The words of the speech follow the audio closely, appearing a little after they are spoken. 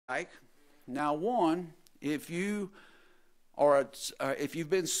like. Now, one, if you are, if you've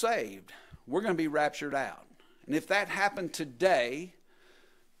been saved, we're going to be raptured out. And if that happened today,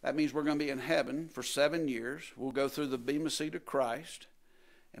 that means we're going to be in heaven for 7 years. We'll go through the bema seat of Christ,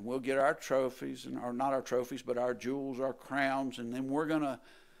 and we'll get our trophies, or not our trophies, but our jewels, our crowns, and then we're going to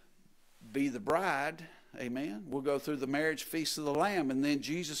be the bride. Amen. We'll go through the marriage feast of the Lamb, and then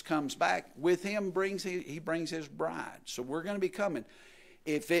Jesus comes back. With him he brings his bride. So we're going to be coming.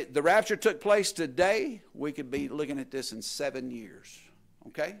 If the rapture took place today, we could be looking at this in 7 years.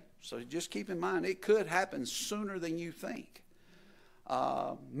 Okay? So just keep in mind, it could happen sooner than you think.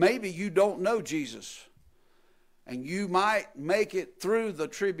 Maybe you don't know Jesus, and you might make it through the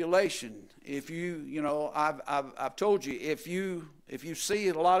tribulation. If I've told you, if you see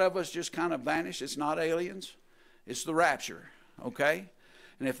a lot of us just kind of vanish, it's not aliens, it's the rapture. Okay?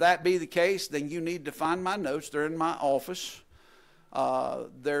 And if that be the case, then you need to find my notes. They're in my office.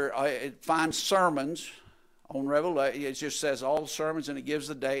 Find sermons on Revelation. It just says all the sermons, and it gives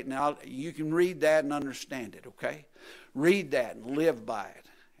the date. Now you can read that and understand it. Okay, read that and live by it,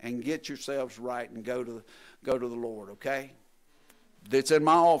 and get yourselves right and go to the Lord. Okay, it's in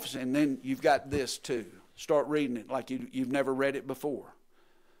my office, and then you've got this too. Start reading it like you've never read it before.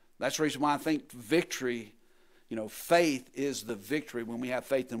 That's the reason why I think victory, faith is the victory when we have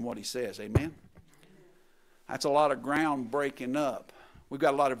faith in what He says. Amen. That's a lot of ground breaking up. We've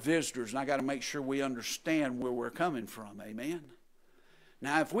got a lot of visitors, and I got to make sure we understand where we're coming from. Amen.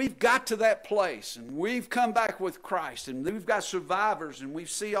 Now, if we've got to that place, and we've come back with Christ, and we've got survivors, and we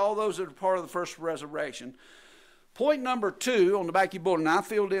see all those that are part of the first resurrection, point number 2 on the back of your bulletin, I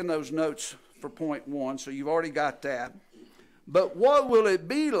filled in those notes for point 1, so you've already got that. But what will it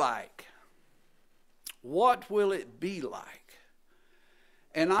be like? What will it be like?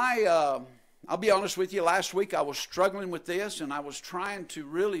 And I'll be honest with you, last week I was struggling with this, and I was trying to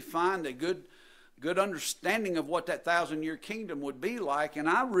really find a good understanding of what that 1,000-year kingdom would be like, and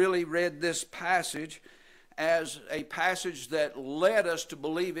I really read this passage as a passage that led us to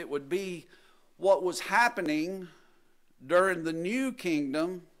believe it would be what was happening during the new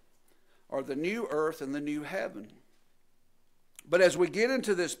kingdom, or the new earth and the new heaven. But as we get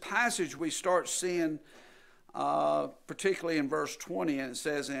into this passage, we start seeing particularly in verse 20, and it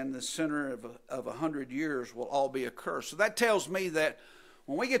says, in the center of 100 years will all be accursed. So that tells me that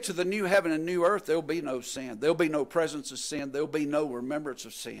when we get to the new heaven and new earth, there'll be no sin. There'll be no presence of sin. There'll be no remembrance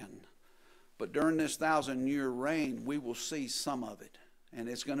of sin. But during this 1,000-year reign, we will see some of it. And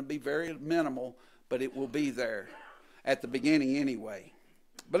it's going to be very minimal, but it will be there at the beginning anyway.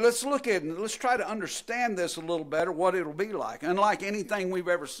 But let's look at it. Let's try to understand this a little better, what it'll be like. Unlike anything we've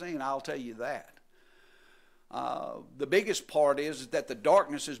ever seen, I'll tell you that. The biggest part is that the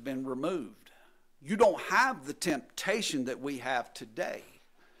darkness has been removed. You don't have the temptation that we have today.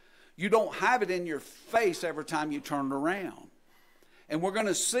 You don't have it in your face every time you turn around. And we're going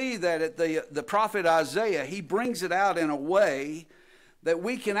to see that at the prophet Isaiah, he brings it out in a way that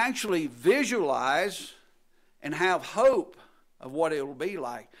we can actually visualize and have hope of what it will be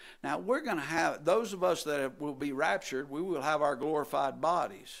like. Now, we're going to have, those of us that will be raptured, we will have our glorified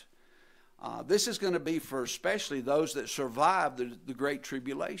bodies. This is going to be for especially those that survive the Great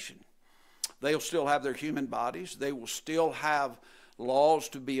Tribulation. They'll still have their human bodies. They will still have laws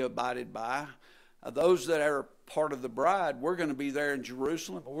to be abided by. Those that are part of the bride, we're going to be there in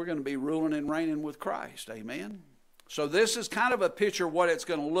Jerusalem. We're going to be ruling and reigning with Christ. Amen. So this is kind of a picture of what it's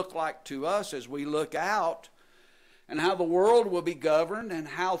going to look like to us as we look out, and how the world will be governed, and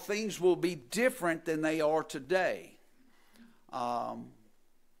how things will be different than they are today.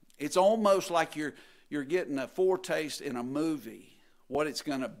 It's almost like you're getting a foretaste in a movie, what it's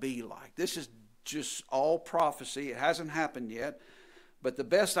going to be like. This is just all prophecy. It hasn't happened yet. But the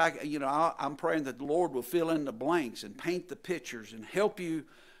best I'm praying that the Lord will fill in the blanks and paint the pictures and help you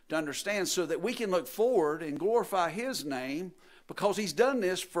to understand, so that we can look forward and glorify His name, because He's done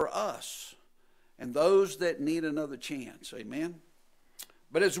this for us and those that need another chance. Amen.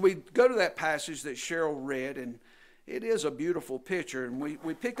 But as we go to that passage that Cheryl read, and it is a beautiful picture, and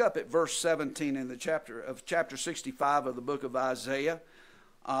we pick up at verse 17 in the chapter 65 of the book of Isaiah.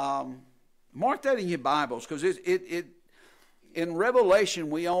 Mark that in your Bibles, because in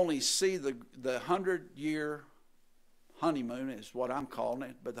Revelation we only see the 100-year honeymoon is what I'm calling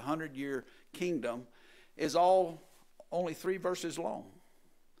it, but the 100-year kingdom is only 3 verses long.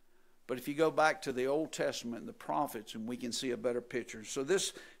 But if you go back to the Old Testament and the prophets, and we can see a better picture. So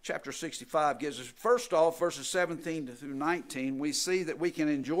this chapter 65 gives us, first off, verses 17 through 19, we see that we can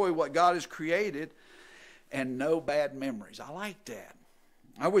enjoy what God has created and no bad memories. I like that.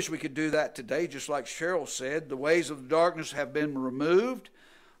 I wish we could do that today, just like Cheryl said. The ways of the darkness have been removed.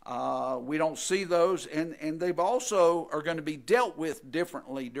 We don't see those, and they've also are going to be dealt with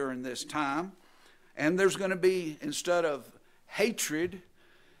differently during this time. And there's going to be, instead of hatred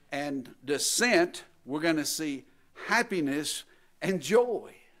and dissent, we're going to see happiness and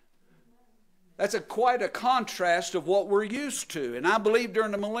joy. That's quite a contrast of what we're used to. And I believe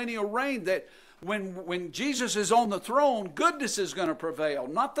during the millennial reign that when Jesus is on the throne, goodness is going to prevail,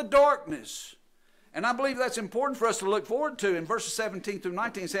 not the darkness. And I believe that's important for us to look forward to. In verses 17 through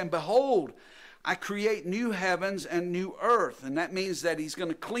 19, saying, behold, I create new heavens and new earth. And that means that he's going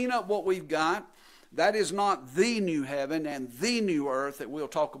to clean up what we've got. That is not the new heaven and the new earth that we'll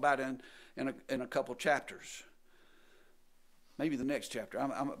talk about in a couple chapters. Maybe the next chapter,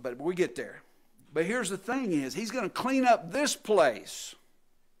 but we get there. But here's the thing is, he's going to clean up this place.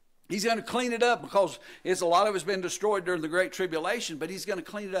 He's going to clean it up because a lot of it's been destroyed during the Great Tribulation, but he's going to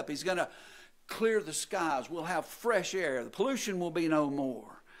clean it up. He's going to clear the skies. We'll have fresh air. The pollution will be no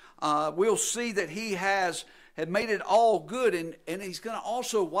more. We'll see that he had made it all good, and he's going to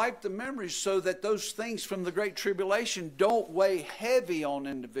also wipe the memories so that those things from the Great Tribulation don't weigh heavy on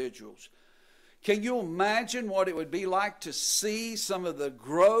individuals. Can you imagine what it would be like to see some of the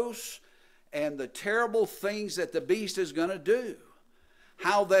gross and the terrible things that the beast is going to do?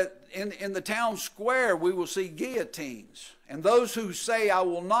 How that in the town square we will see guillotines. And those who say, I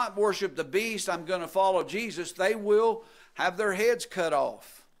will not worship the beast, I'm going to follow Jesus, they will have their heads cut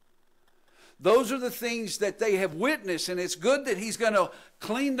off. Those are the things that they have witnessed, and it's good that he's going to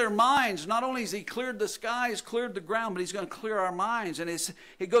clean their minds. Not only has he cleared the skies, cleared the ground, but he's going to clear our minds. And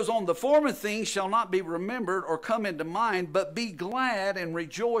it goes on, the former things shall not be remembered or come into mind, but be glad and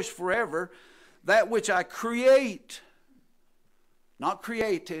rejoice forever. That which I create, not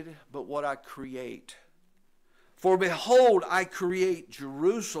created, but what I create. For behold, I create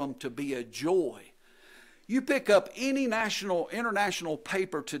Jerusalem to be a joy. You pick up any international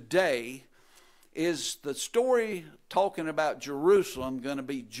paper today, is the story talking about Jerusalem going to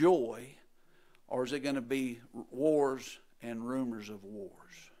be joy, or is it going to be wars and rumors of wars?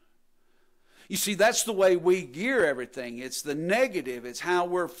 You see, that's the way we gear everything. It's the negative. It's how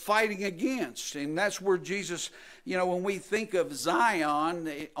we're fighting against. And that's where Jesus, when we think of Zion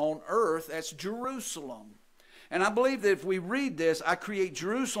on earth, that's Jerusalem. And I believe that if we read this, I create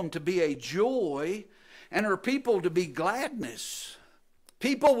Jerusalem to be a joy and her people to be gladness.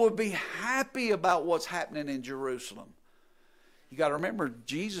 People will be happy about what's happening in Jerusalem. You got to remember,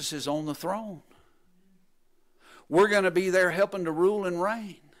 Jesus is on the throne. We're going to be there helping to rule and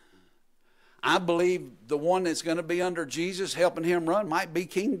reign. I believe the one that's going to be under Jesus helping him run might be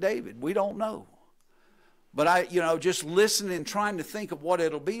King David. We don't know. But just listening and trying to think of what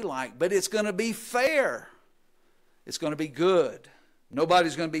it'll be like. But it's going to be fair. It's going to be good.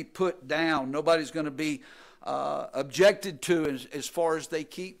 Nobody's going to be put down. Nobody's going to be objected to as far as they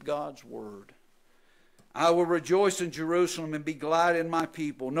keep God's word. I will rejoice in Jerusalem and be glad in my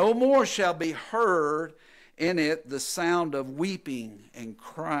people. No more shall be heard in it the sound of weeping and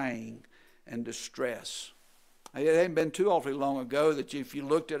crying and distress. It hadn't been too awfully long ago that if you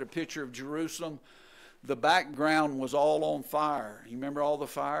looked at a picture of Jerusalem, the background was all on fire. You remember all the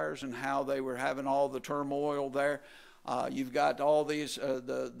fires and how they were having all the turmoil there? You've got all these,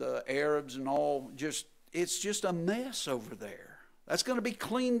 the Arabs and all, it's just a mess over there. That's going to be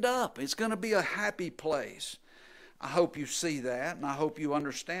cleaned up. It's going to be a happy place. I hope you see that, and I hope you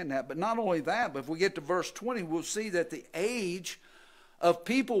understand that. But not only that, but if we get to verse 20, we'll see that the age of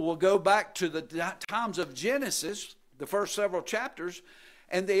people will go back to the times of Genesis, the first several chapters,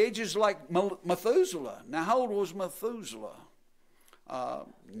 and the ages like Methuselah. Now, how old was Methuselah?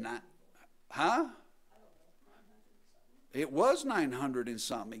 It was 900 and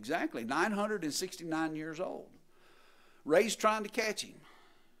something, exactly. 969 years old. Ray's trying to catch him.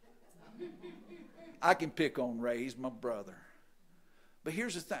 I can pick on Ray's my brother. But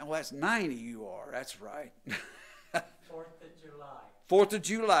here's the thing. Well, that's 90 you are. That's right. 4th of July. 4th of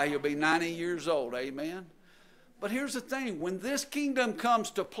July, you'll be 90 years old. Amen. But here's the thing. When this kingdom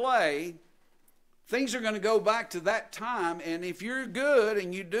comes to play, things are going to go back to that time. And if you're good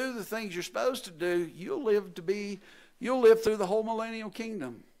and you do the things you're supposed to do, you'll live through the whole millennial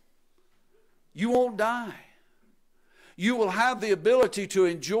kingdom. You won't die. You will have the ability to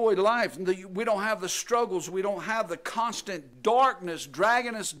enjoy life. We don't have the struggles. We don't have the constant darkness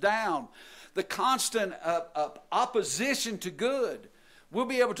dragging us down. The constant opposition to good. We'll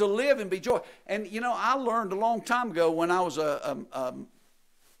be able to live and be joy. And, I learned a long time ago when I was a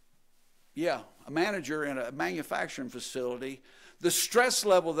manager in a manufacturing facility, the stress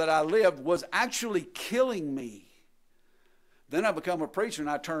level that I lived was actually killing me. Then I become a preacher, and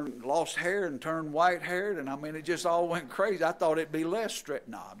I lost hair and turned white-haired, and I mean, it just all went crazy. I thought it'd be less straight.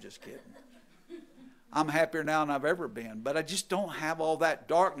 No, I'm just kidding. I'm happier now than I've ever been, but I just don't have all that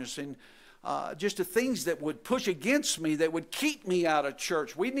darkness and just the things that would push against me, that would keep me out of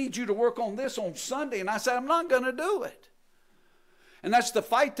church. We need you to work on this on Sunday, and I said, I'm not going to do it. And that's the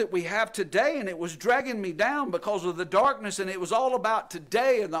fight that we have today, and it was dragging me down because of the darkness, and it was all about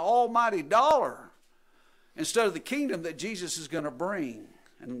today and the almighty dollar instead of the kingdom that Jesus is going to bring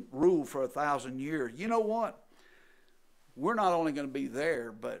and rule for 1,000 years. You know what? We're not only going to be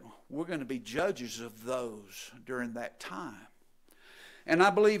there, but we're going to be judges of those during that time. And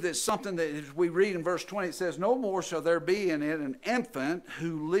I believe that's something that, as we read in verse 20, it says, no more shall there be in it an infant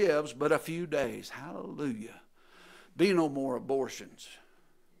who lives but a few days. Hallelujah. Be no more abortions.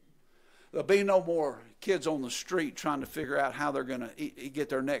 There'll be no more kids on the street trying to figure out how they're going to get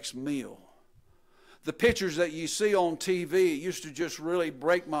their next meal. The pictures that you see on TV, it used to just really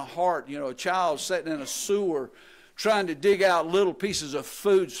break my heart. You know, a child sitting in a sewer trying to dig out little pieces of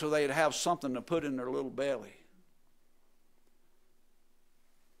food so they'd have something to put in their little belly.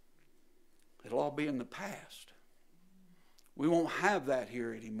 It'll all be in the past. We won't have that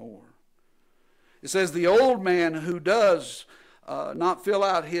here anymore. It says the old man who does not fill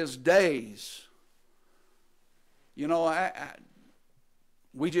out his days. You know,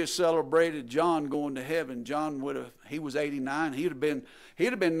 we just celebrated John going to heaven. John he was 89. He'd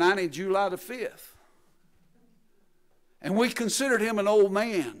have been 90 July the 5th. And we considered him an old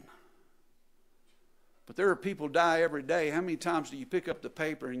man. But there are people die every day. How many times do you pick up the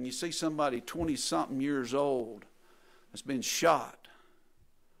paper and you see somebody 20-something years old that's been shot?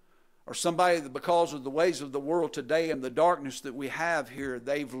 Or somebody that, because of the ways of the world today and the darkness that we have here,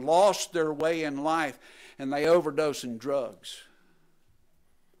 they've lost their way in life and they overdose in drugs.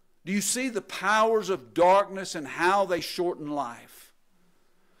 Do you see the powers of darkness and how they shorten life?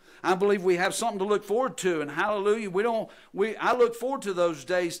 I believe we have something to look forward to, and hallelujah, I look forward to those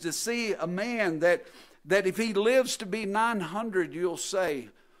days to see a man that if he lives to be 900, you'll say,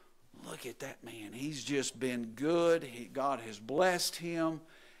 look at that man. He's just been good. God has blessed him.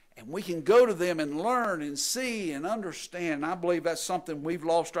 And we can go to them and learn and see and understand. And I believe that's something we've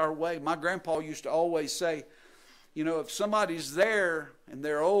lost our way. My grandpa used to always say, you know, if somebody's there and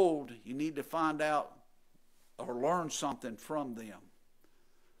they're old, you need to find out or learn something from them.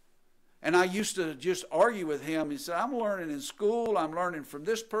 And I used to just argue with him. He said, I'm learning in school. I'm learning from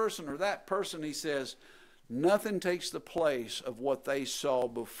this person or that person. He says, nothing takes the place of what they saw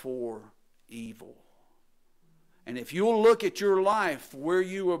before evil. And if you'll look at your life, where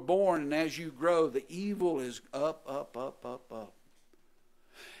you were born and as you grow, the evil is up, up, up, up, up.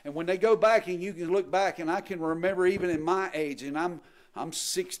 And when they go back and you can look back, and I can remember even in my age, and I'm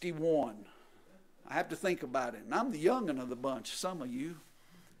 61. I have to think about it. And I'm the young'un of the bunch, some of you.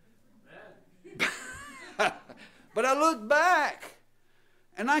 But I look back,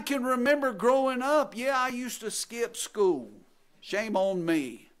 and I can remember growing up, yeah, I used to skip school. Shame on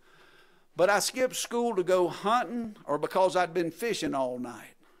me. But I skipped school to go hunting or because I'd been fishing all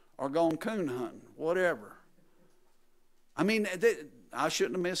night or gone coon hunting, whatever. I mean, I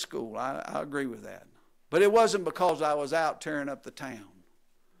shouldn't have missed school. I agree with that. But it wasn't because I was out tearing up the town.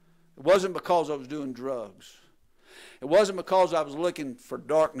 It wasn't because I was doing drugs. It wasn't because I was looking for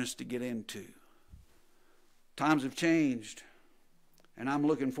darkness to get into. Times have changed. And I'm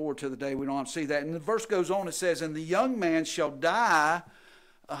looking forward to the day we don't have to see that. And the verse goes on, it says, and the young man shall die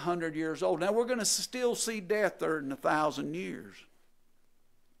 100 years old. Now we're going to still see death there in 1,000 years.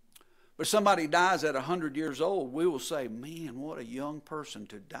 But somebody dies at 100 years old, we will say, man, what a young person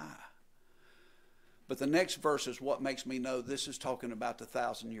to die. But the next verse is what makes me know this is talking about the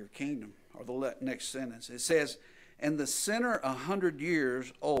 1,000-year kingdom, or the next sentence. It says, and the sinner 100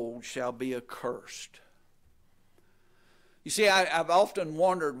 years old shall be accursed. You see, I've often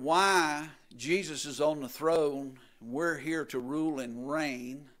wondered why Jesus is on the throne. We're here to rule and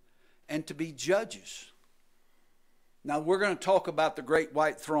reign and to be judges. Now, we're going to talk about the great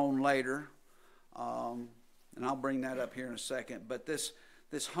white throne later, and I'll bring that up here in a second. But this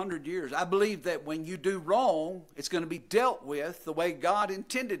 100 years, I believe that when you do wrong, it's going to be dealt with the way God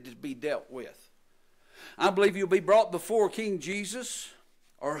intended it to be dealt with. I believe you'll be brought before King Jesus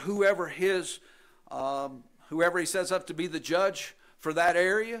or whoever he sets up to be the judge for that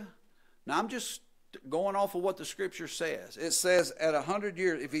area. Now, I'm just going off of what the scripture says. It says at 100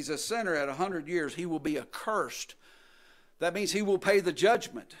 years, if he's a sinner at 100 years, he will be accursed. That means he will pay the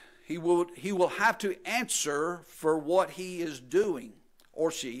judgment. He will have to answer for what he is doing,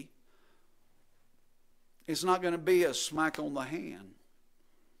 or she. It's not going to be a smack on the hand.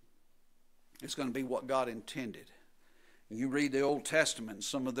 It's going to be what God intended. You read the Old Testament,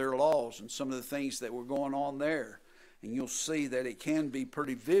 some of their laws and some of the things that were going on there, and you'll see that it can be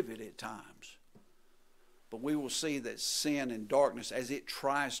pretty vivid at times. But we will see that sin and darkness, as it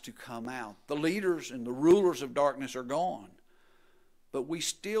tries to come out, the leaders and the rulers of darkness are gone. But we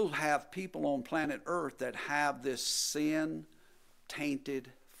still have people on planet Earth that have this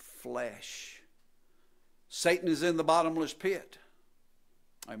sin-tainted flesh. Satan is in the bottomless pit.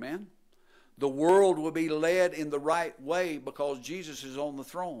 Amen? The world will be led in the right way because Jesus is on the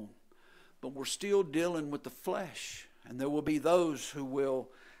throne. But we're still dealing with the flesh. And there will be those who will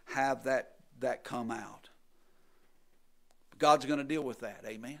have that come out. God's going to deal with that.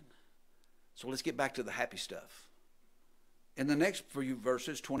 Amen? So let's get back to the happy stuff. In the next few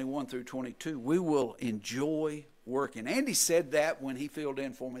verses, 21 through 22, we will enjoy working. Andy said that when he filled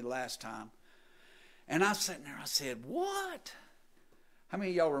in for me last time. And I was sitting there, I said, what? How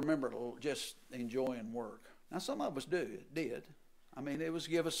many of y'all remember just enjoying work? Now, some of us did. I mean, it was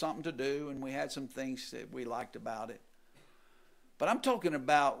give us something to do, and we had some things that we liked about it. But I'm talking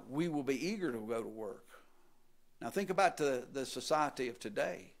about we will be eager to go to work. Now, think about the society of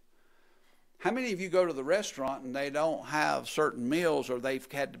today. How many of you go to the restaurant and they don't have certain meals, or they've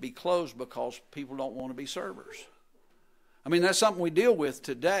had to be closed because people don't want to be servers? I mean, that's something we deal with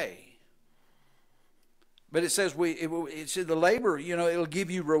today. But it says it's the labor, it'll give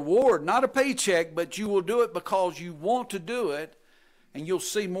you reward, not a paycheck, but you will do it because you want to do it. And you'll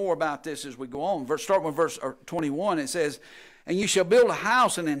see more about this as we go on. Start with verse 21. It says, and you shall build a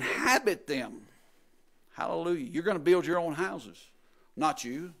house and inhabit them. Hallelujah. You're going to build your own houses. Not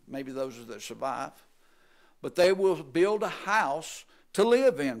you, maybe those that survive. But they will build a house to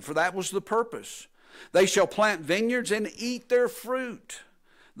live in, for that was the purpose. They shall plant vineyards and eat their fruit.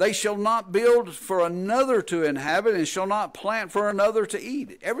 They shall not build for another to inhabit, and shall not plant for another to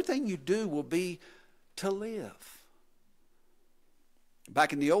eat. Everything you do will be to live.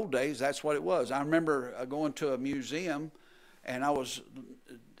 Back in the old days, that's what it was. I remember going to a museum, and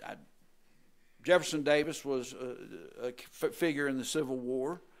Jefferson Davis was a figure in the Civil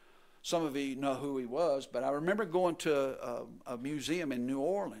War. Some of you know who he was, but I remember going to a museum in New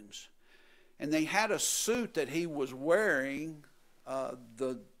Orleans, and they had a suit that he was wearing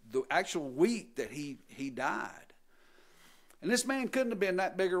the actual week that he died. And this man couldn't have been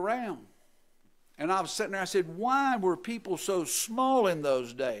that big around. And I was sitting there, I said, why were people so small in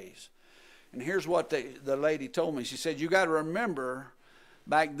those days? And here's what the lady told me. She said, you got to remember,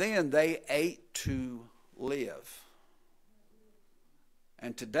 back then they ate to live.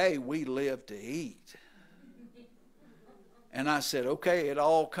 And today we live to eat. And I said, okay, it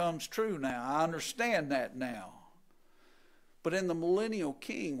all comes true now. I understand that now. But in the millennial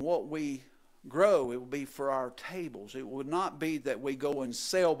king, what we grow, it will be for our tables. It would not be that we go and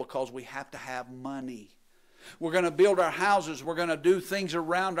sell because we have to have money. We're going to build our houses. We're going to do things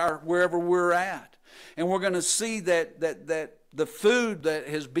around wherever we're at. And we're going to see that the food that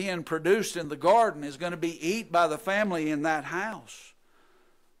is being produced in the garden is going to be eaten by the family in that house.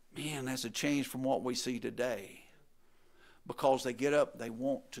 Man, that's a change from what we see today. Because they get up, they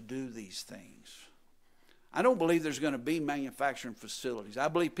want to do these things. I don't believe there's going to be manufacturing facilities. I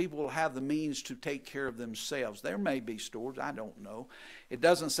believe people will have the means to take care of themselves. There may be stores. I don't know. It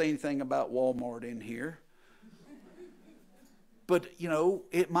doesn't say anything about Walmart in here. But,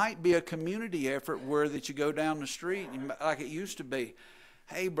 it might be a community effort where that you go down the street, like it used to be.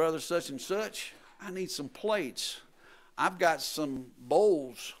 Hey, brother such and such, I need some plates. I've got some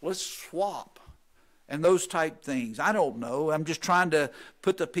bowls. Let's swap. And those type things. I don't know. I'm just trying to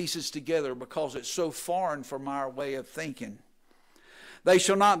put the pieces together because it's so foreign from our way of thinking. They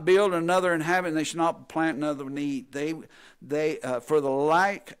shall not build another inhabit, and they shall not plant another and eat. For the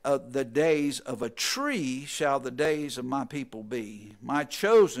like of the days of a tree shall the days of my people be. My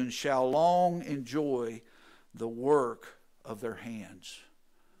chosen shall long enjoy the work of their hands.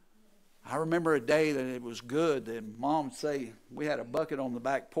 I remember a day that it was good that Mom would say, we had a bucket on the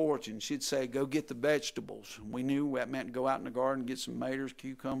back porch, and she'd say, go get the vegetables. And we knew that meant go out in the garden and get some tomatoes,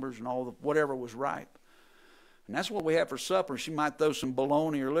 cucumbers, and whatever was ripe. And that's what we had for supper. She might throw some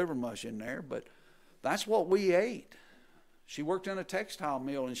bologna or liver mush in there, but that's what we ate. She worked in a textile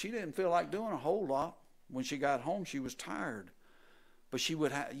mill, and she didn't feel like doing a whole lot. When she got home, she was tired. But she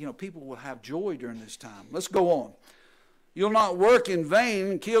would have, people will have joy during this time. Let's go on. You'll not work in vain,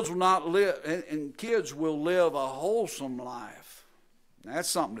 and kids will live a wholesome life. That's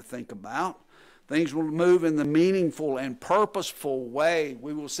something to think about. Things will move in the meaningful and purposeful way.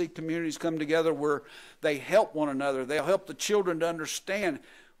 We will see communities come together where they help one another. They'll help the children to understand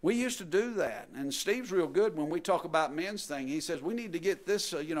We used to do that. And Steve's real good when we talk about men's thing. He says, we need to get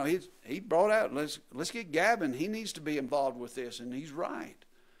this, he brought out, let's get Gavin. He needs to be involved with this, and he's right.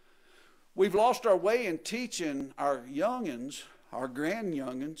 We've lost our way in teaching our youngins, our grand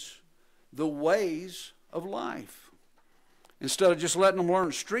youngins, the ways of life, instead of just letting them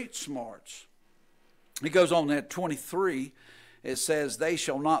learn street smarts. He goes on at 23, it says, they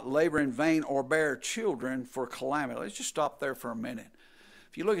shall not labor in vain or bear children for calamity. Let's just stop there for a minute.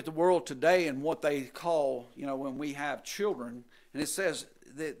 If you look at the world today and what they call, when we have children, and it says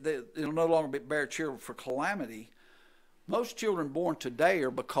that it'll no longer bear children for calamity, most children born today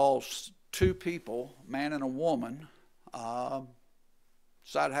are because two people, a man and a woman,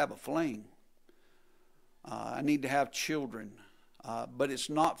 decide to have a fling. I need to have children. But it's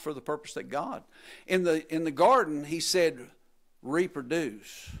not for the purpose that God. In the garden, he said,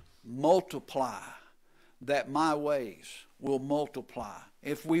 reproduce, multiply, that my ways will multiply.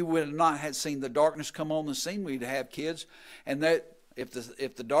 If we would not have seen the darkness come on the scene, we'd have kids. And that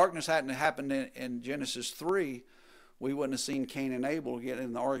if the darkness hadn't happened in Genesis 3, we wouldn't have seen Cain and Abel get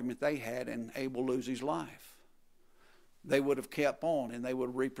in the argument they had and Abel lose his life. They would have kept on, and they would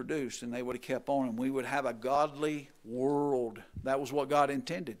have reproduced, and they would have kept on, and we would have a godly world. That was what God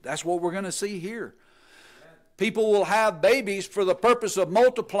intended. That's what we're going to see here. Amen. People will have babies for the purpose of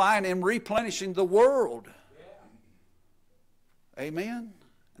multiplying and replenishing the world. Yeah. Amen?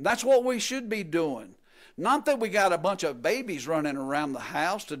 And that's what we should be doing. Not that we got a bunch of babies running around the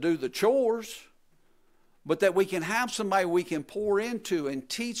house to do the chores, but that we can have somebody we can pour into and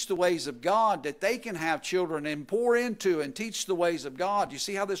teach the ways of God, that they can have children and pour into and teach the ways of God. You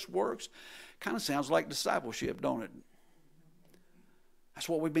see how this works? Kind of sounds like discipleship, don't it? That's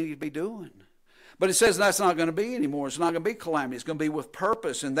what we need to be doing. But it says that's not going to be anymore. It's not going to be calamity. It's going to be with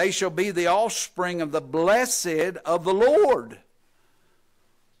purpose. And they shall be the offspring of the blessed of the Lord,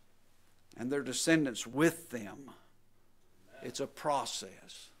 and their descendants with them. It's a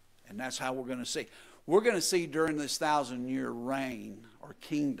process. And that's how we're going to see. We're going to see during this 1,000-year reign or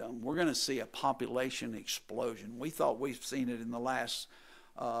kingdom, we're going to see a population explosion. We thought we've seen it in the last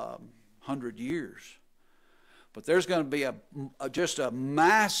 100 years. But there's going to be just a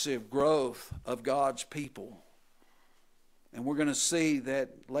massive growth of God's people. And we're going to see that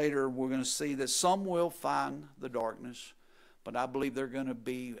later, we're going to see that some will find the darkness, but I believe they're going to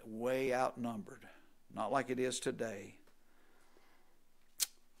be way outnumbered. Not like it is today.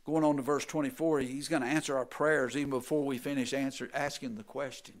 Going on to verse 24, he's going to answer our prayers even before we finish asking the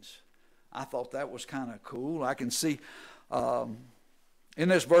questions. I thought that was kind of cool. I can see in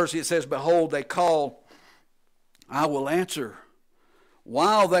this verse it says, behold, they call, I will answer.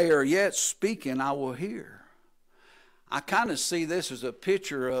 While they are yet speaking, I will hear. I kind of see this as a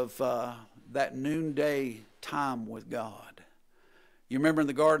picture of that noonday time with God. You remember in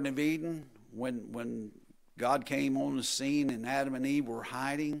the Garden of Eden when God came on the scene and Adam and Eve were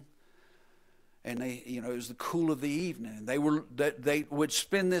hiding, and it was the cool of the evening. They would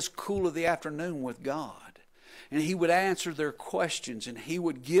spend this cool of the afternoon with God, and he would answer their questions, and he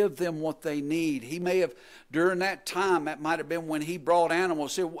would give them what they need. He may have, during that time, that might have been when he brought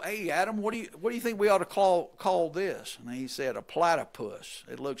animals. Said, hey Adam, what do you think we ought to call this? And he said, a platypus.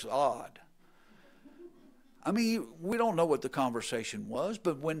 It looks odd. I mean, we don't know what the conversation was,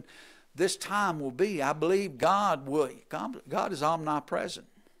 but when this time will be, I believe God is omnipresent.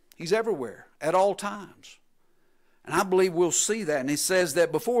 He's everywhere at all times. And I believe we'll see that. And he says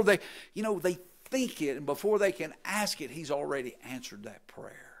that before they think it and before they can ask it, he's already answered that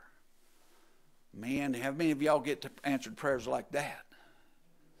prayer. Man, how many of y'all get to answered prayers like that?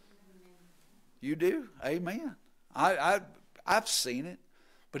 You do? Amen. I've seen it,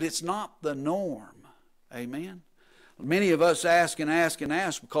 but it's not the norm. Amen. Many of us ask and ask and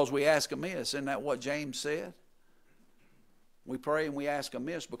ask because we ask amiss. Isn't that what James said? We pray and we ask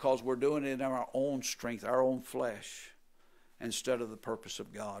amiss because we're doing it in our own strength, our own flesh, instead of the purpose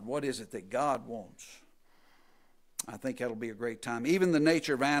of God. What is it that God wants? I think that'll be a great time. Even the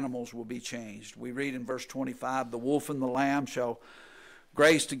nature of animals will be changed. We read in verse 25, the wolf and the lamb shall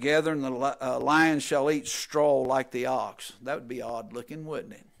graze together, and the lion shall eat straw like the ox. That would be odd looking,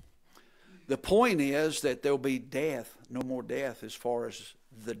 wouldn't it? The point is that there'll be death, no more death as far as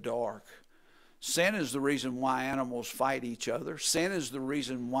the dark. Sin is the reason why animals fight each other. Sin is the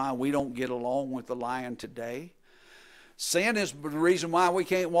reason why we don't get along with the lion today. Sin is the reason why we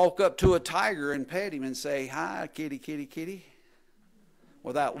can't walk up to a tiger and pet him and say, hi, kitty, kitty, kitty,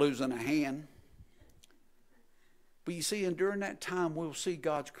 without losing a hand. But you see, and during that time, we'll see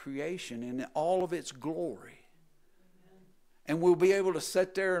God's creation in all of its glory. And we'll be able to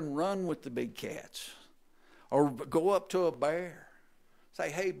sit there and run with the big cats or go up to a bear. Say,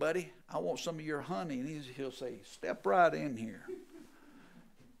 hey, buddy, I want some of your honey. And he'll say, step right in here.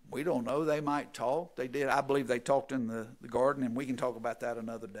 We don't know. They might talk. They did. I believe they talked in the garden, and we can talk about that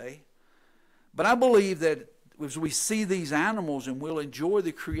another day. But I believe that as we see these animals and we'll enjoy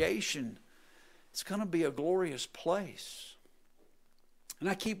the creation, it's going to be a glorious place. And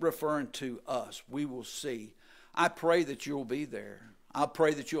I keep referring to us. We will see. I pray that you'll be there. I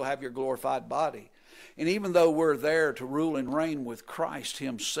pray that you'll have your glorified body. And even though we're there to rule and reign with Christ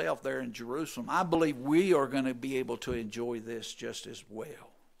himself there in Jerusalem, I believe we are going to be able to enjoy this just as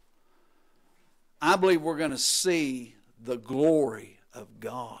well. I believe we're going to see the glory of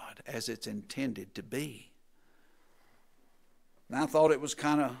God as it's intended to be. And I thought it was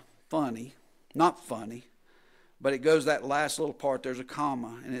kind of funny. Not funny, but it goes that last little part, there's a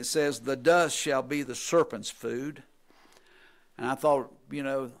comma, and it says, the dust shall be the serpent's food. And I thought,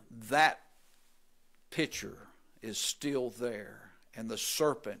 that picture is still there, and the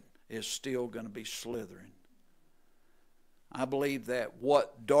serpent is still going to be slithering. I believe that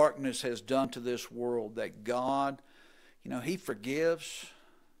what darkness has done to this world, that God, he forgives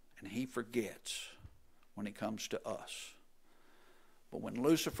and he forgets when it comes to us. But when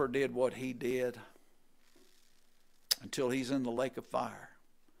Lucifer did what he did, until he's in the lake of fire,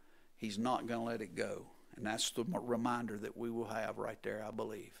 he's not going to let it go. And that's the reminder that we will have right there, I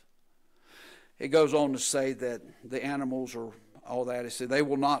believe. It goes on to say that the animals or all that, it said, they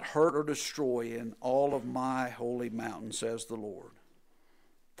will not hurt or destroy in all of my holy mountain, says the Lord.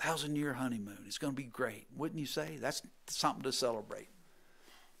 1,000-year honeymoon. It's going to be great. Wouldn't you say? That's something to celebrate.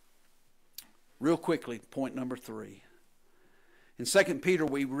 Real quickly, point number 3. In 2 Peter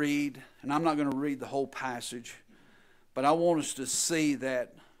we read, and I'm not going to read the whole passage, but I want us to see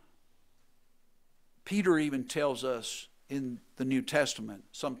that Peter even tells us in the New Testament,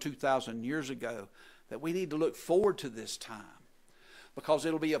 some 2,000 years ago, that we need to look forward to this time because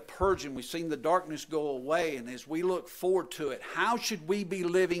it'll be a purging. We've seen the darkness go away, and as we look forward to it, how should we be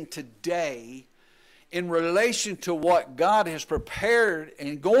living today in relation to what God has prepared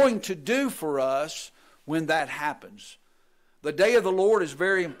and going to do for us when that happens? The day of the Lord is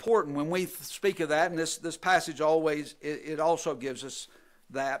very important when we speak of that, and this passage always, it also gives us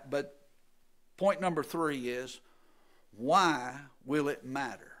that. But point number 3 is, why will it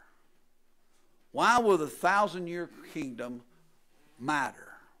matter? Why will the 1,000-year kingdom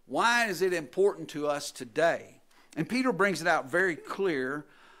matter? Why is it important to us today? And Peter brings it out very clear.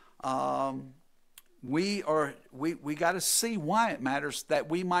 We got to see why it matters, that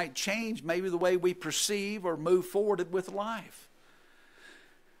we might change maybe the way we perceive or move forward with life.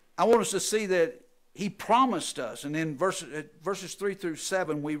 I want us to see that he promised us, and in verses 3 through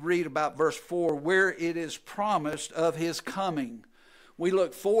 7 we read about verse 4 where it is promised of his coming. We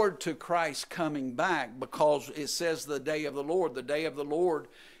look forward to Christ coming back because it says the day of the Lord. The day of the Lord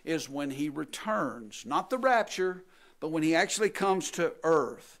is when he returns, not the rapture, but when he actually comes to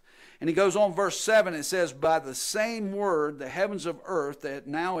earth. And he goes on, verse 7, it says, by the same word, the heavens of earth that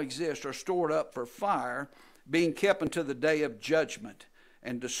now exist are stored up for fire, being kept unto the day of judgment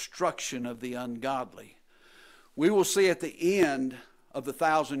and destruction of the ungodly. We will see at the end of the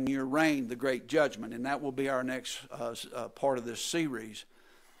 1,000-year reign the great judgment, and that will be our next part of this series.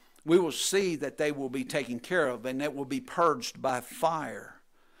 We will see that they will be taken care of, and that will be purged by fire.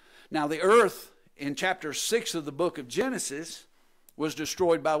 Now, the earth in chapter 6 of the book of Genesis was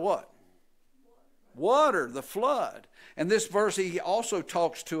destroyed by what? Water, the flood. And this verse, he also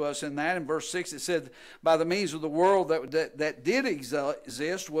talks to us in that. In verse 6, it said, by the means of the world that did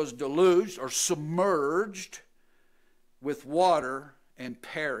exist was deluged or submerged with water and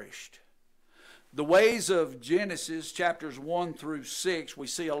perished. The ways of Genesis, chapters 1 through 6, we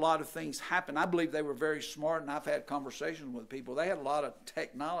see a lot of things happen. I believe they were very smart, and I've had conversations with people. They had a lot of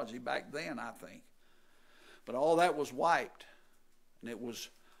technology back then, I think. But all that was wiped, and it was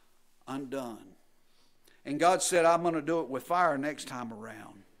undone. And God said, I'm going to do it with fire next time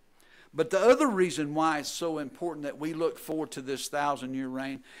around. But the other reason why it's so important that we look forward to this 1,000-year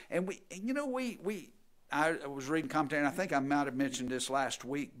reign, and I was reading commentary, and I think I might have mentioned this last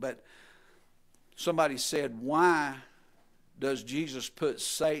week, but somebody said, why does Jesus put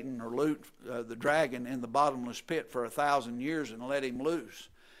Satan or the dragon in the bottomless pit for 1,000 years and let him loose?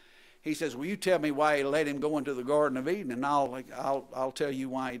 He says, well, you tell me why he let him go into the Garden of Eden, and I'll tell you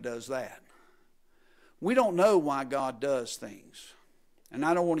why he does that. We don't know why God does things. And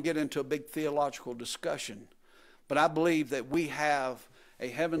I don't want to get into a big theological discussion, but I believe that we have a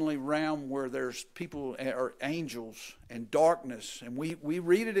heavenly realm where there's people or angels and darkness. And we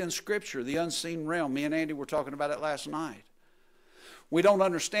read it in Scripture, the unseen realm. Me and Andy were talking about it last night. We don't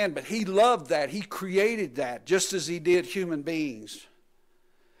understand, but he loved that. He created that just as he did human beings.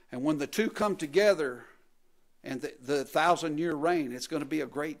 And when the two come together and the 1,000-year reign, it's going to be a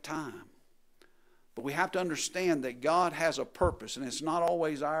great time. But we have to understand that God has a purpose, and it's not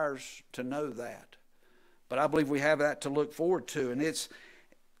always ours to know that. But I believe we have that to look forward to.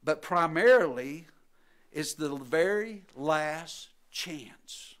 But primarily, it's the very last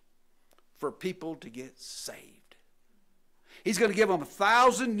chance for people to get saved. He's going to give them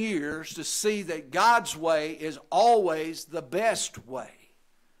 1,000 years to see that God's way is always the best way.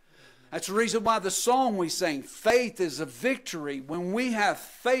 That's the reason why the song we sing, faith is a victory. When we have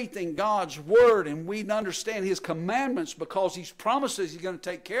faith in God's Word and we understand His commandments because He's promises He's going to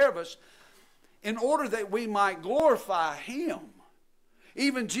take care of us, in order that we might glorify Him.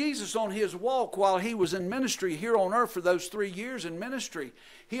 Even Jesus on His walk while He was in ministry here on earth for those 3 years in ministry,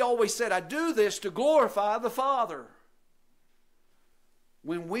 He always said, I do this to glorify the Father.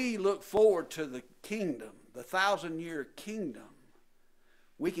 When we look forward to the kingdom, the 1,000-year kingdom,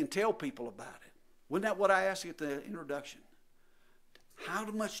 we can tell people about it. Wasn't that what I asked you at the introduction? How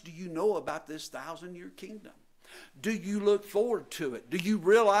much do you know about this 1,000-year kingdom? Do you look forward to it? Do you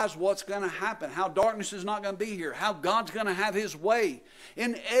realize what's going to happen? How darkness is not going to be here? How God's going to have His way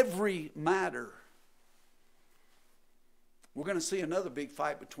in every matter? We're going to see another big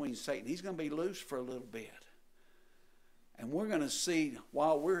fight between Satan. He's going to be loose for a little bit. And we're going to see,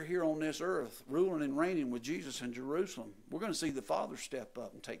 while we're here on this earth, ruling and reigning with Jesus in Jerusalem, we're going to see the Father step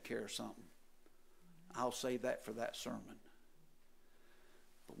up and take care of something. I'll save that for that sermon.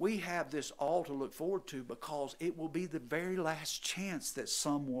 But we have this all to look forward to because it will be the very last chance that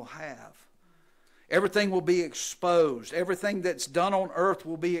some will have. Everything will be exposed. Everything that's done on earth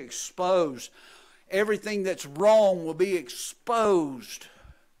will be exposed. Everything that's wrong will be exposed.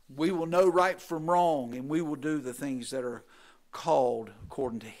 We will know right from wrong, and we will do the things that are called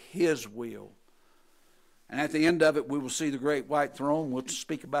according to His will. And at the end of it, we will see the great white throne. We'll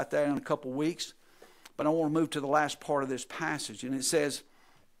speak about that in a couple weeks. But I want to move to the last part of this passage, and it says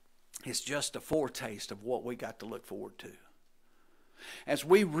it's just a foretaste of what we got to look forward to. As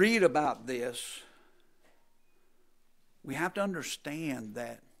we read about this, we have to understand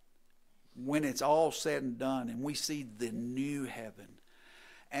that when it's all said and done and we see the new heaven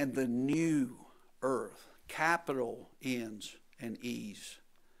and the new earth, capital N's and E's,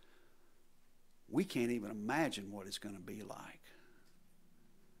 we can't even imagine what it's going to be like.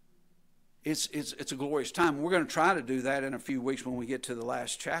 It's a glorious time. We're going to try to do that in a few weeks when we get to the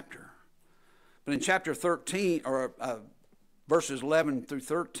last chapter. But in chapter 13, or verses 11 through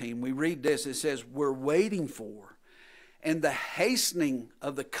 13, we read this. It says, we're waiting for and the hastening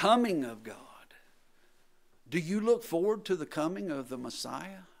of the coming of God. Do you look forward to the coming of the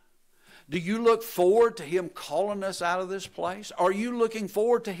Messiah? Do you look forward to Him calling us out of this place? Are you looking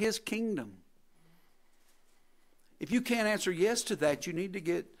forward to His kingdom? If you can't answer yes to that, you need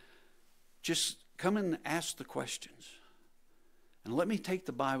to just come and ask the questions. And let me take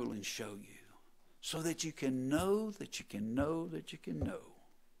the Bible and show you so that you can know that you can know that you can know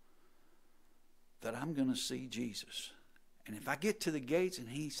that I'm going to see Jesus. And if I get to the gates and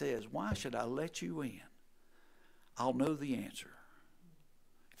He says, why should I let you in? I'll know the answer.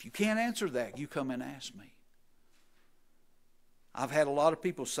 If you can't answer that, you come and ask me. I've had a lot of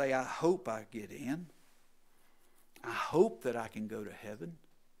people say, I hope I get in. I hope that I can go to heaven.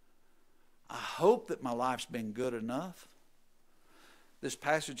 I hope that my life's been good enough. This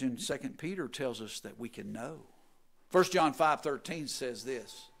passage in 2 Peter tells us that we can know. 1 John 5:13 says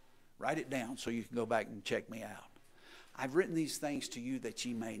this. Write it down so you can go back and check me out. I've written these things to you that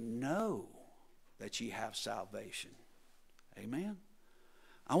ye may know that ye have salvation. Amen?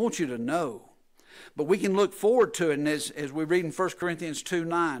 I want you to know. But we can look forward to it. And as we read in 1 Corinthians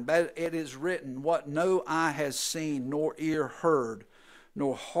 2:9, but it is written, what no eye has seen, nor ear heard,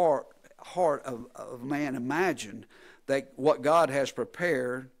 nor heart of man imagined, that what God has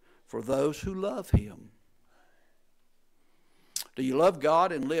prepared for those who love Him. Do you love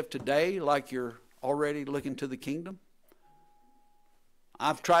God and live today like you're already looking to the kingdom?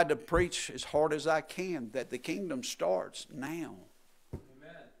 I've tried to preach as hard as I can that the kingdom starts now.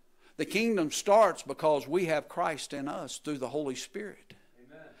 Amen. The kingdom starts because we have Christ in us through the Holy Spirit.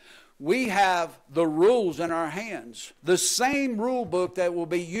 Amen. We have the rules in our hands. The same rule book that will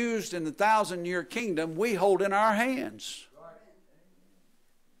be used in the 1,000-year kingdom, we hold in our hands. Right.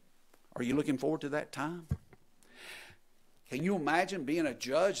 Are you looking forward to that time? Can you imagine being a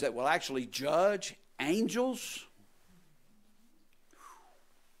judge that will actually judge angels?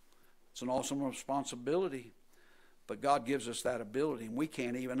 It's an awesome responsibility, but God gives us that ability, and we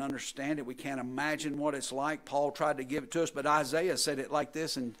can't even understand it. We can't imagine what it's like. Paul tried to give it to us, but Isaiah said it like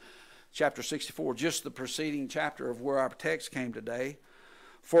this in chapter 64, just the preceding chapter of where our text came today.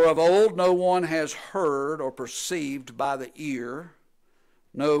 For of old no one has heard or perceived by the ear,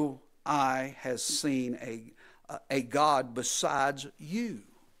 no eye has seen a God besides you,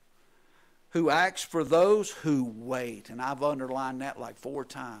 who acts for those who wait. And I've underlined that like 4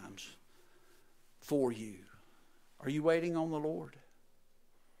 times. For you. Are you waiting on the Lord?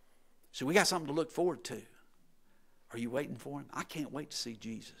 So we got something to look forward to. Are you waiting for Him? I can't wait to see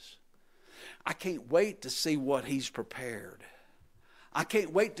Jesus. I can't wait to see what He's prepared. I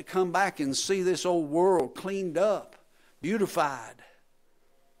can't wait to come back and see this old world cleaned up, beautified.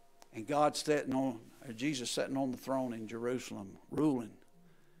 And Jesus sitting on the throne in Jerusalem, ruling.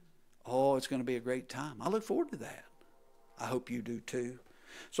 Oh, it's going to be a great time. I look forward to that. I hope you do too.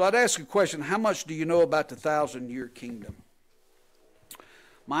 So I'd ask a question, how much do you know about the 1,000-year kingdom?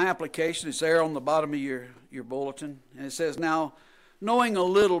 My application is there on the bottom of your bulletin. And it says, now, knowing a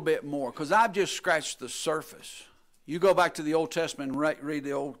little bit more, because I've just scratched the surface. You go back to the Old Testament and read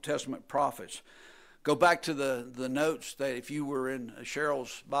the Old Testament prophets. Go back to the notes that if you were in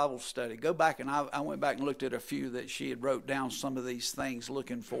Cheryl's Bible study, go back, and I went back and looked at a few that she had wrote down some of these things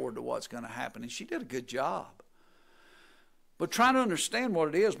looking forward to what's going to happen. And she did a good job. But trying to understand what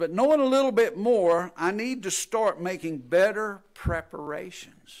it is, but knowing a little bit more, I need to start making better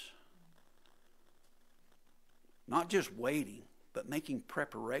preparations. Not just waiting, but making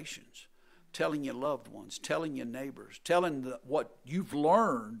preparations. Telling your loved ones, telling your neighbors, telling what you've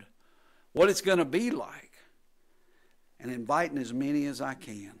learned, what it's going to be like, and inviting as many as I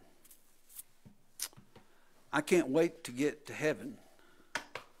can. I can't wait to get to heaven,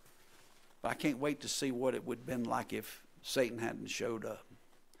 but I can't wait to see what it would have been like if Satan hadn't showed up.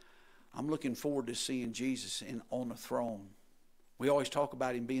 I'm looking forward to seeing Jesus on the throne. We always talk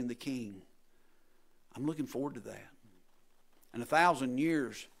about Him being the King. I'm looking forward to that. And 1,000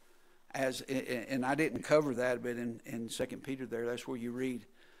 years, and I didn't cover that, but in 2 Peter there, that's where you read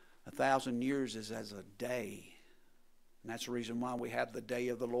 1,000 years is as a day. And that's the reason why we have the day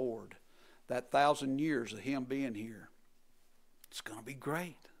of the Lord. That 1,000 years of Him being here, it's going to be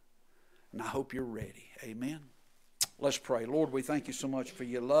great. And I hope you're ready. Amen. Let's pray. Lord, we thank You so much for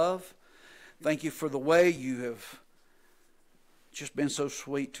Your love. Thank You for the way You have just been so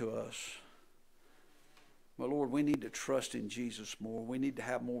sweet to us. But Lord, we need to trust in Jesus more. We need to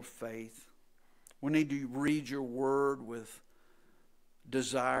have more faith. We need to read Your word with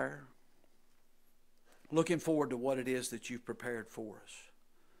desire. Looking forward to what it is that You've prepared for us.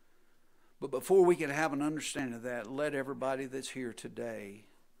 But before we can have an understanding of that, let everybody that's here today,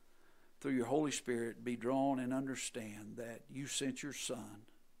 through Your Holy Spirit, be drawn and understand that You sent Your Son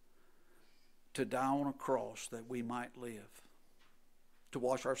to die on a cross that we might live, to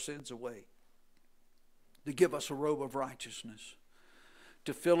wash our sins away, to give us a robe of righteousness,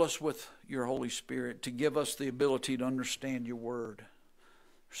 to fill us with Your Holy Spirit, to give us the ability to understand Your word.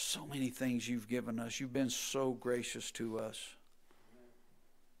 There's so many things You've given us. You've been so gracious to us.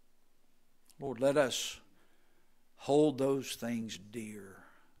 Lord, let us hold those things dear.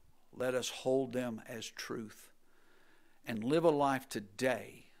 Let us hold them as truth and live a life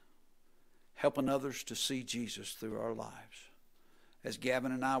today helping others to see Jesus through our lives. As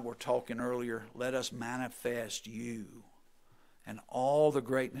Gavin and I were talking earlier, let us manifest You and all the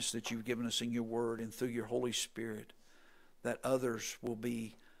greatness that You've given us in Your word and through Your Holy Spirit, that others will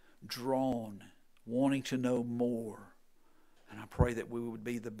be drawn, wanting to know more. And I pray that we would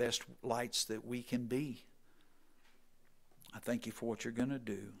be the best lights that we can be. I thank You for what You're going to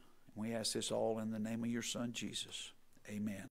do. We ask this all in the name of Your Son, Jesus. Amen.